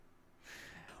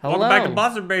Welcome back to Hello.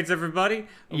 Boston Baits, everybody.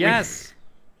 Yes.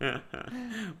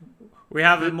 We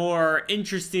have a more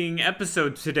interesting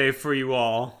episode today for you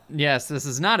all. Yes, this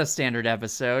is not a standard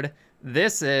episode.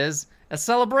 This is a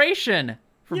celebration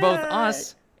for both Yay!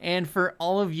 us and for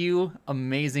all of you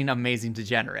amazing, amazing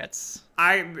degenerates.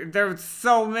 There's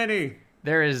so many.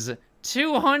 There is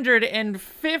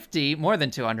 250, more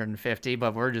than 250,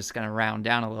 but we're just going to round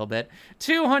down a little bit.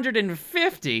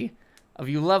 250 of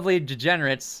you lovely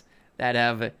degenerates that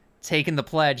have taken the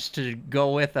pledge to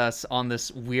go with us on this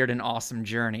weird and awesome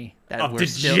journey Of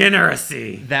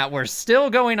degeneracy. that we're still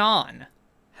going on.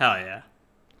 Hell yeah.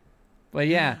 But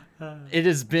yeah, it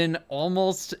has been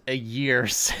almost a year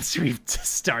since we've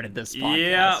started this podcast.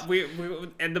 Yeah, we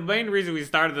and the main reason we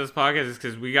started this podcast is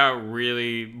because we got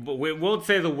really. We won't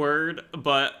say the word,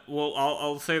 but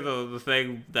I'll say the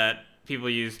thing that people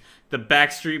use: the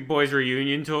Backstreet Boys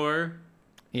reunion tour.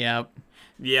 Yep.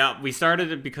 Yeah, we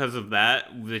started it because of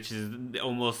that, which is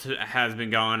almost has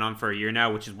been going on for a year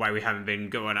now, which is why we haven't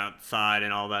been going outside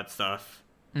and all that stuff.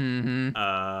 Working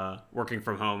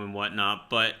from home and whatnot.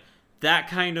 But that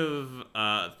kind of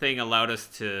thing allowed us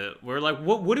to. We're like,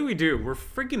 what do we do? We're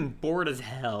freaking bored as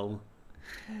hell.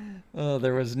 Oh,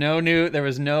 there was no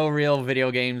real video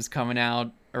games coming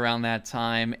out around that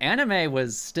time. Anime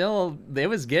was still, it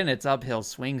was getting its uphill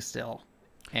swing still.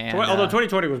 And, Although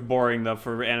 2020 was boring though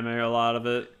for anime, a lot of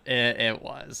it. It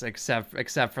was,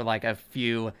 except for like a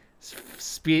few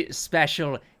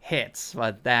special hits,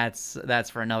 but that's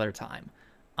for another time.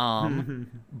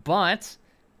 But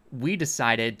we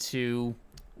decided to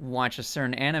watch a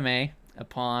certain anime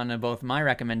upon both my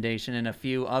recommendation and a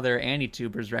few other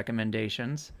AniTubers'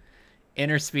 recommendations.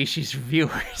 Interspecies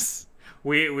Reviewers.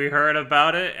 We heard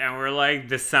about it and we're like,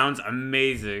 this sounds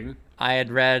amazing. I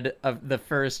had read the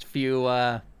first few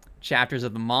chapters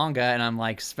of the manga, and I'm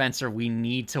like, Spencer, we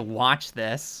need to watch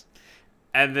this.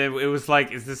 And then it was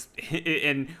like, is this...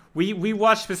 And we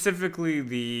watched specifically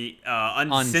the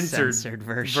uncensored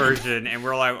version, and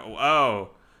we're like, oh,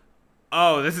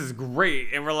 this is great.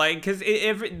 And we're like, because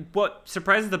what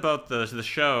surprises about the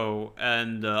show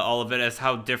and all of it is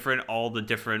how different all the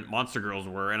different Monster Girls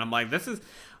were. And I'm like, this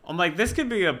could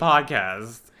be a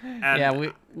podcast. And,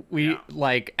 yeah, we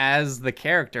like, as the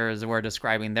characters were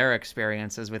describing their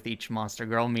experiences with each Monster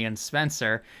Girl, me and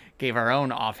Spencer gave our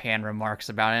own offhand remarks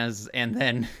about it, and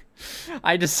then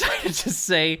I decided to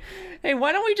say, hey,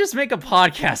 why don't we just make a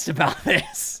podcast about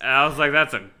this? And I was like,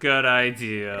 that's a good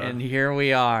idea. And here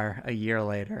we are, a year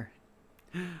later.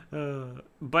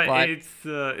 But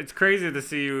it's crazy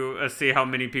to see how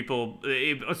many people,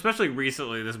 especially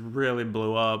recently, this really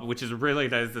blew up, which is really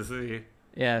nice to see.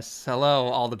 Yes, hello,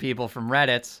 all the people from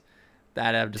Reddit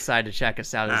that have decided to check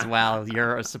us out as well.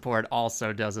 Your support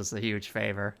also does us a huge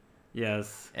favor.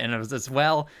 Yes. And it was as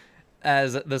well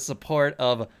as the support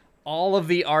of all of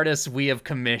the artists we have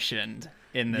commissioned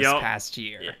in this past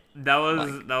year. That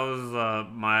was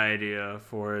my idea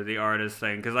for the artist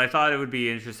thing, because I thought it would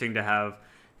be interesting to have,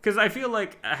 because I feel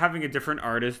like having a different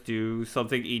artist do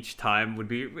something each time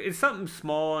it's something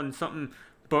small and something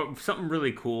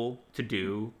really cool to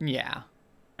do. Yeah.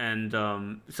 And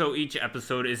so each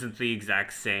episode isn't the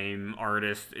exact same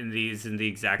artist, and isn't the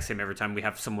exact same every time we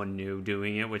have someone new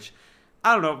doing it, which,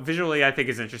 I don't know, visually I think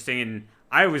is interesting, and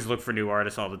I always look for new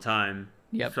artists all the time.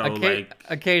 Yep. So,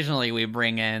 occasionally we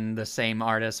bring in the same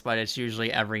artist, but it's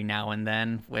usually every now and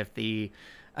then, with the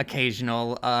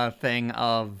occasional thing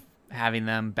of having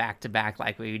them back to back,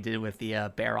 like we did with the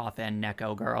Baroth and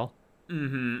Neko girl.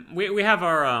 Mm-hmm.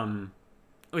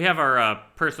 We have our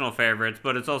personal favorites,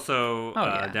 but it's also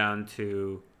down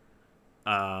to,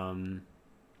 like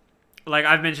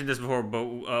I've mentioned this before,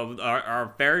 but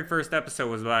our very first episode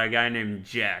was by a guy named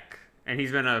Jack, and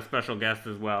he's been a special guest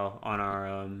as well on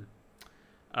our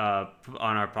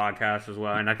podcast as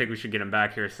well, and I think we should get him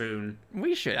back here soon.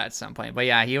 We should at some point, but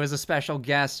yeah, he was a special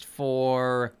guest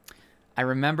for, I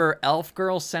remember, Elf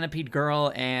Girl, Centipede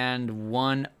Girl, and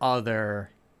one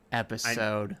other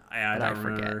episode. I don't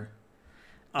remember.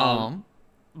 Forget.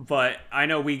 But I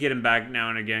know we get him back now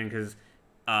and again because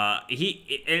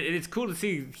it's cool to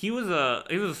see he was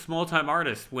a small time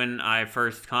artist when I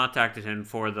first contacted him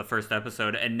for the first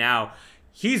episode, and now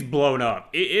he's blown up.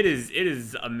 It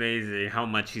is amazing how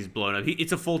much he's blown up.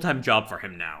 It's a full-time job for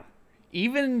him now.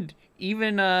 Even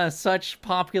such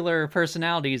popular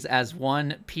personalities as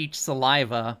one Peach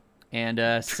Saliva and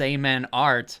Sayman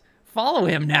Art follow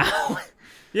him now.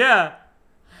 Yeah.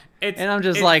 And I'm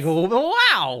just like,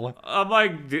 wow. I'm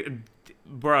like,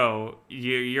 bro,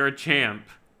 you're a champ.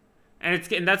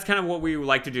 And that's kind of what we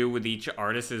like to do with each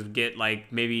artist, is get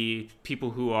like maybe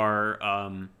people who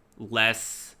are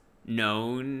less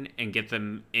known and get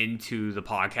them into the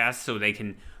podcast so they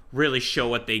can really show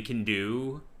what they can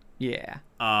do. Yeah.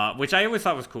 Which I always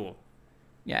thought was cool.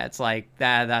 Yeah, it's like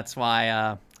that. That's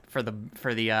why for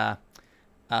the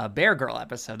Bear Girl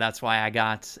episode, that's why I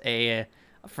got a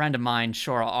friend of mine,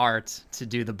 Shora Art, to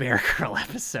do the Bear Girl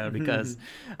episode, because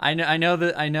I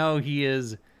know he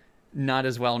is not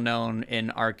as well known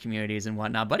in art communities and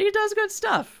whatnot, but he does good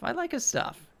stuff. I like his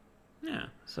stuff. Yeah.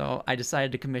 So I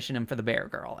decided to commission him for the Bear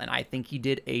Girl, and I think he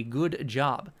did a good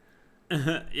job.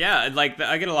 Yeah, like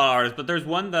I get a lot of artists, but there's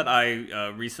one that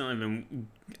I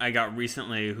got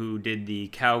recently who did the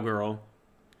Cowgirl.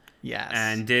 Yes.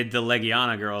 And did the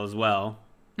Legiana girl as well.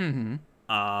 Mm-hmm.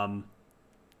 I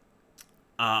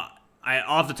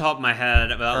off the top of my head,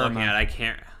 without looking at it, I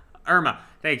can't. Irma,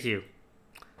 thank you.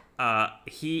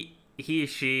 He,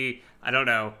 she, I don't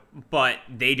know, but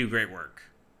they do great work.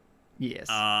 Yes.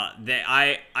 I'm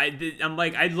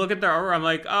like, I look at their artwork, I'm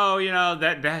like, oh, you know,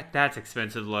 that's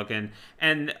expensive looking,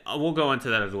 and we'll go into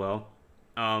that as well.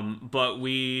 But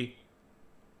it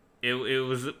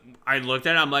was, I looked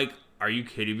at it, I'm like, are you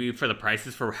kidding me? For the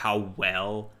prices for how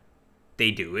well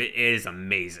they do it, it is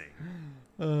amazing.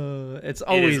 It's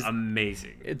always it is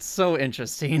amazing. It's so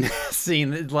interesting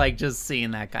seeing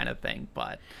that kind of thing,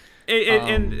 but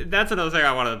and that's another thing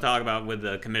I wanted to talk about with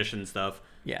the commission stuff.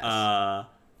 Yes.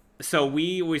 So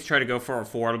we always try to go for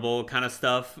affordable kind of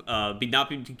stuff, not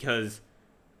because,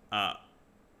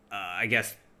 I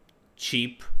guess,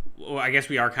 cheap. Well, I guess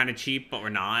we are kind of cheap, but we're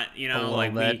not. You know,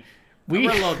 like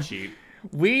we're a little cheap.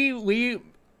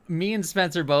 Me and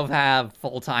Spencer both have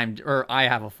full-time, or I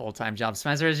have a full-time job.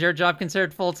 Spencer, is your job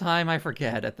considered full-time? I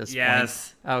forget at this point.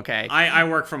 Yes. Okay. I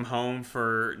work from home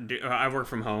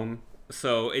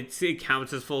so it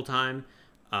counts as full-time.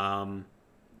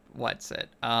 What's it?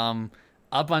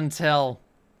 Up until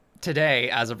today,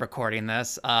 as of recording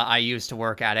this, I used to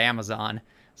work at Amazon,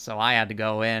 so I had to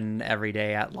go in every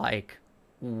day at like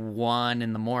 1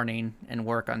 in the morning and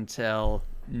work until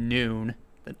noon.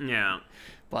 Yeah.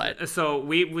 But so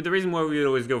the reason why we would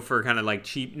always go for kind of like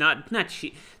cheap, not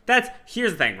cheap.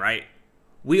 Here's the thing, right?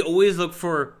 We always look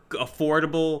for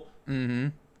affordable,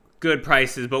 good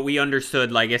prices, but we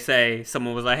understood, like I say,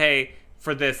 someone was like, hey,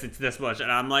 for this, it's this much.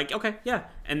 And I'm like, okay, yeah.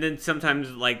 And then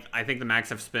sometimes, like, I think the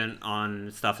max I've spent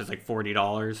on stuff is like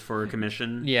 $40 for a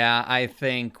commission. Yeah, I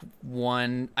think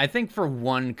for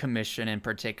one commission in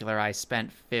particular, I spent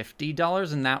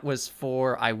 $50, and that was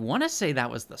for, I want to say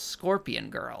that was the Scorpion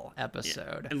Girl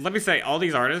episode. Yeah. And let me say, all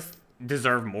these artists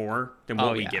deserve more than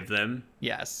what we give them.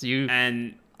 Yes, we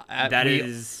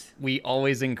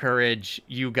always encourage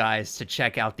you guys to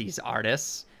check out these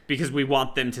artists, because we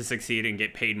want them to succeed and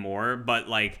get paid more. But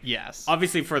like, yes,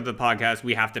 obviously for the podcast,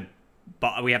 we have to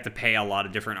pay a lot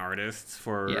of different artists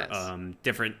for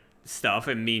different stuff,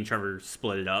 and me and Trevor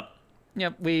split it up.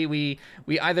 Yep, we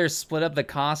either split up the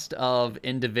cost of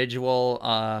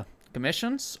individual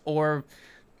commissions, or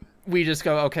we just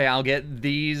go, okay, I'll get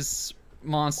these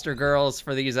Monster Girls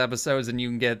for these episodes, and you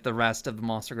can get the rest of the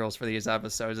Monster Girls for these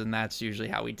episodes, and that's usually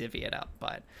how we divvy it up.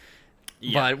 But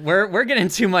we're getting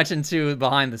too much into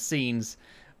behind the scenes.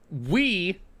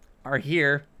 We are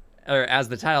here, or as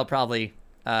the title probably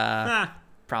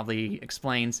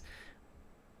explains,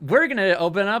 we're gonna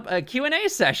open up a Q&A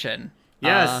session.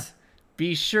 Yes.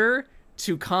 Be sure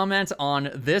to comment on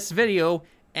this video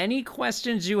any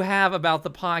questions you have about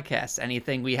the podcast,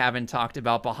 anything we haven't talked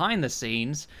about behind the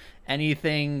scenes,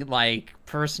 anything like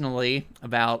personally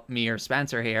about me or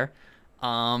Spencer here.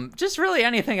 Just really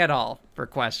anything at all for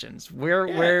questions.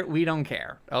 We don't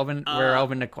care. We're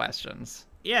open to questions.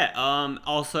 Yeah.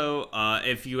 Also,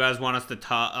 if you guys want us to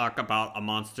talk about a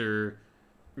monster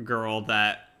girl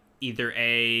that either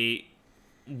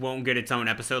won't get its own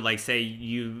episode, like say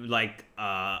you like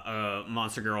a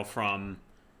monster girl from,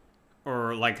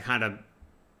 or like kind of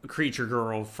creature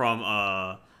girl from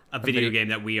a video game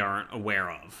that we aren't aware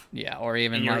of. Yeah, or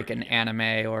even like an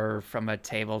anime or from a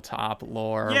tabletop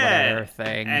lore or whatever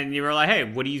thing. And you were like, hey,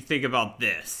 what do you think about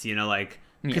this? You know, like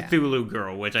Cthulhu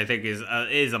Girl, which I think is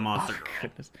a monster girl.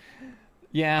 Goodness.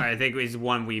 Yeah. I think is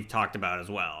one we've talked about as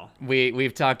well.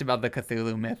 We've talked about the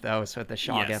Cthulhu mythos with the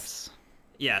Shoggoths.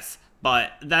 Yes,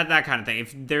 but that kind of thing.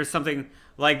 If there's something,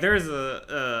 like there's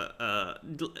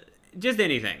just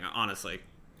anything, honestly.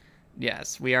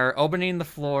 Yes, we are opening the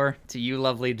floor to you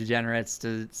lovely degenerates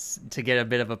to get a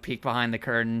bit of a peek behind the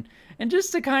curtain and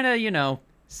just to kind of,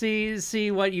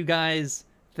 see what you guys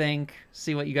think,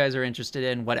 see what you guys are interested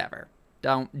in, whatever.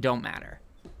 Don't matter.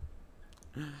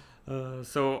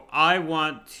 So I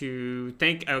want to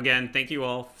thank you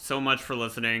all so much for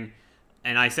listening.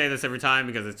 And I say this every time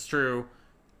because it's true,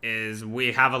 is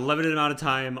we have a limited amount of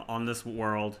time on this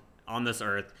world, on this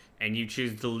earth, and you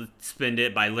choose to spend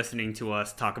it by listening to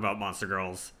us talk about Monster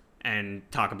Girls and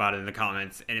talk about it in the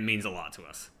comments, and it means a lot to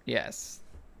us. Yes.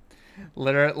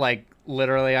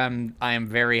 Literally, I am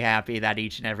very happy that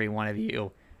each and every one of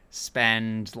you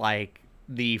spend like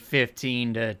the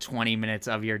 15 to 20 minutes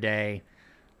of your day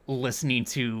listening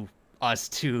to us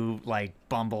two like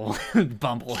Bumble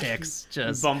Hicks.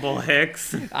 Just Bumble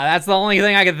Hicks. That's the only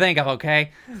thing I could think of.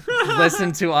 Okay,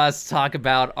 listen to us talk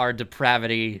about our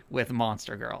depravity with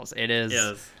Monster Girls. It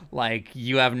is like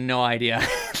you have no idea,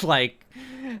 like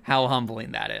how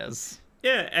humbling that is.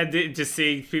 Yeah, and just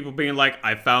seeing people being like,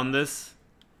 I found this,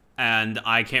 and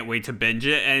I can't wait to binge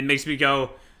it, and it makes me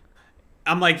go,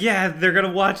 I'm like, yeah, they're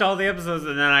gonna watch all the episodes,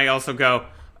 and then I also go,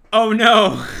 oh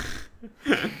no.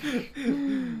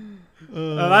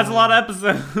 That's a lot of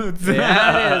episodes.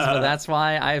 Yeah, it is, but that's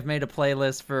why I've made a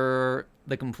playlist for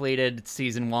the completed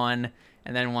season 1,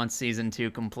 and then once season 2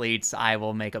 completes, I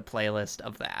will make a playlist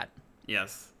of that.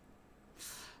 Yes.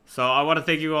 So I want to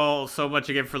thank you all so much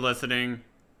again for listening.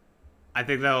 I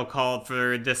think that will call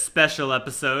for this special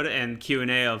episode and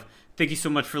Q&A of thank you so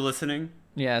much for listening.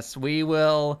 Yes, we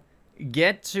will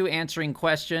get to answering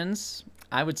questions,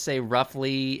 I would say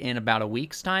roughly in about a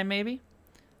week's time, maybe.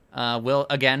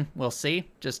 We'll see.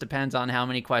 Just depends on how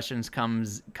many questions come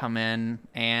in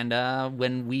and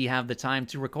when we have the time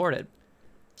to record it.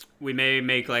 We may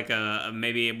make like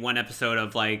maybe one episode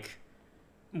of like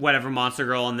whatever Monster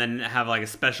Girl and then have like a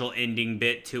special ending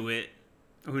bit to it.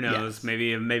 Who knows? Yes.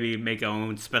 Maybe make our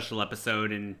own special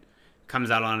episode and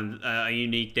comes out on a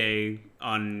unique day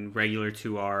on regular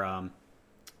to our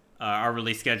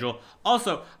release schedule.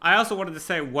 Also, I also wanted to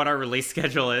say what our release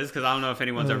schedule is because I don't know if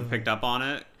anyone's ever picked up on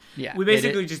it. Yeah, we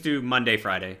basically just do Monday,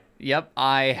 Friday. Yep,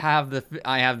 I have the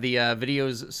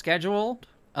videos scheduled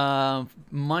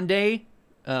Monday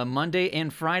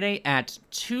and Friday at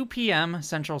 2 p.m.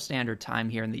 Central Standard Time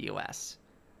here in the U.S.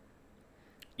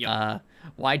 Yep.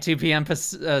 Why 2 p.m.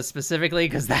 Specifically?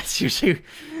 Because that's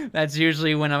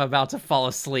usually when I'm about to fall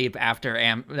asleep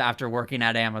after working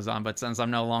at Amazon. But since I'm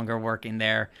no longer working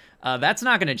there, that's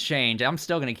not going to change. I'm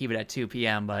still going to keep it at 2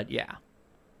 p.m. But yeah.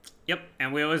 Yep,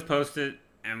 and we always post it,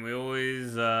 and we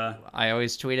always. I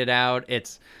always tweet it out.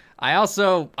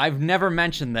 I've never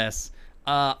mentioned this.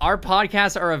 Our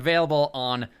podcasts are available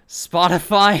on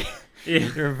Spotify. Yeah.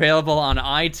 They're available on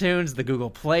iTunes, the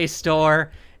Google Play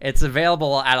Store. It's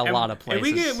available at a lot of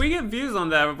places. And we get views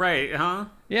on that, right, huh?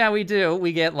 Yeah, we do.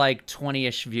 We get like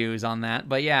 20-ish views on that.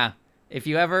 But yeah, if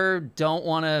you ever don't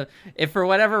want to, if for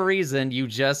whatever reason you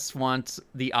just want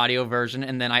the audio version,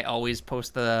 and then I always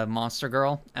post the Monster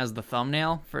Girl as the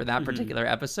thumbnail for that particular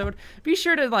episode, be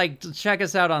sure to like check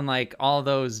us out on like all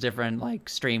those different like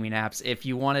streaming apps. If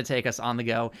you want to take us on the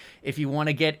go, if you want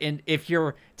to get in, if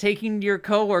you're taking your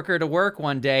coworker to work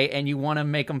one day and you want to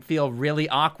make them feel really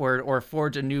awkward or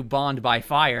forge a new bond by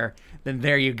fire, then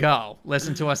there you go.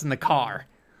 Listen to us in the car.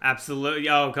 Absolutely.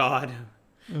 Oh God.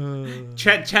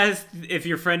 Chaz, if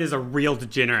your friend is a real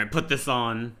degenerate, put this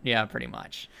on. Yeah, pretty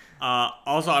much.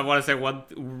 Also, I want to say one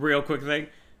real quick thing.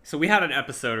 So we had an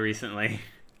episode recently.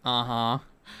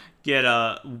 Get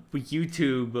a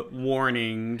YouTube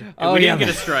warning. We didn't get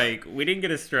a strike.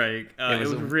 It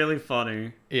was really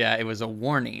funny. Yeah, it was a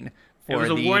warning. It was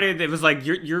a warning. It was like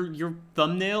your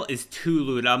thumbnail is too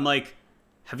lewd. I'm like,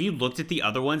 have you looked at the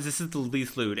other ones? This is the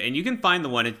least lewd, and you can find the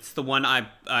one. It's the one I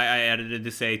edited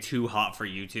to say too hot for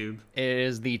YouTube. It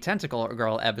is the Tentacle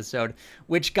Girl episode,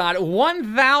 which got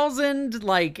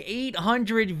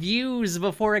 1,800 views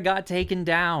before it got taken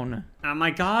down. And I'm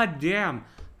like, God damn!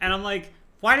 And I'm like,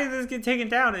 why did this get taken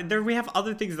down? And we have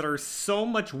other things that are so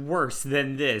much worse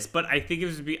than this. But I think it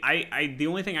was the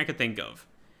only thing I could think of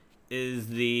is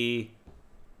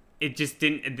it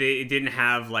didn't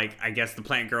have, like, I guess the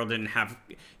Plant Girl didn't have.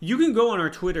 You can go on our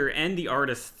Twitter and the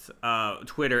artist's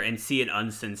Twitter and see it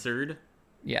uncensored.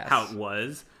 Yes. How it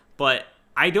was, but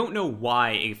I don't know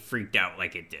why it freaked out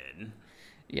like it did.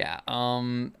 Yeah.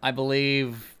 I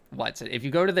believe if you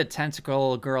go to the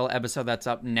Tentacle Girl episode that's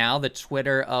up now, the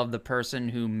Twitter of the person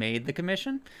who made the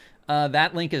commission,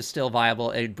 that link is still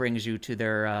viable. It brings you to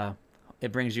their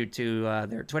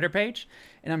their Twitter page,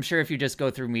 and I'm sure if you just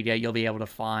go through media, you'll be able to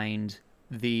find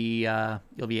the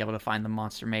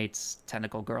Monster Mates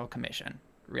Tentacle Girl commission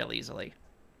real easily.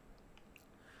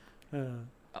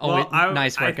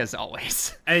 Nice work as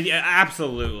always. Yeah,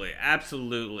 absolutely.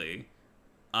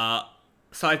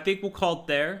 So I think we'll call it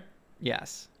there.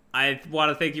 Yes. I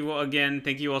want to thank you all again.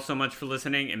 Thank you all so much for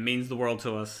listening. It means the world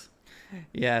to us.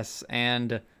 Yes,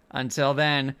 and until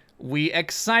then, we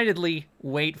excitedly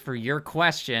wait for your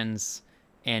questions,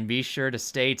 and be sure to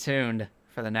stay tuned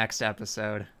for the next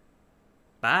episode.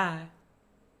 Bye.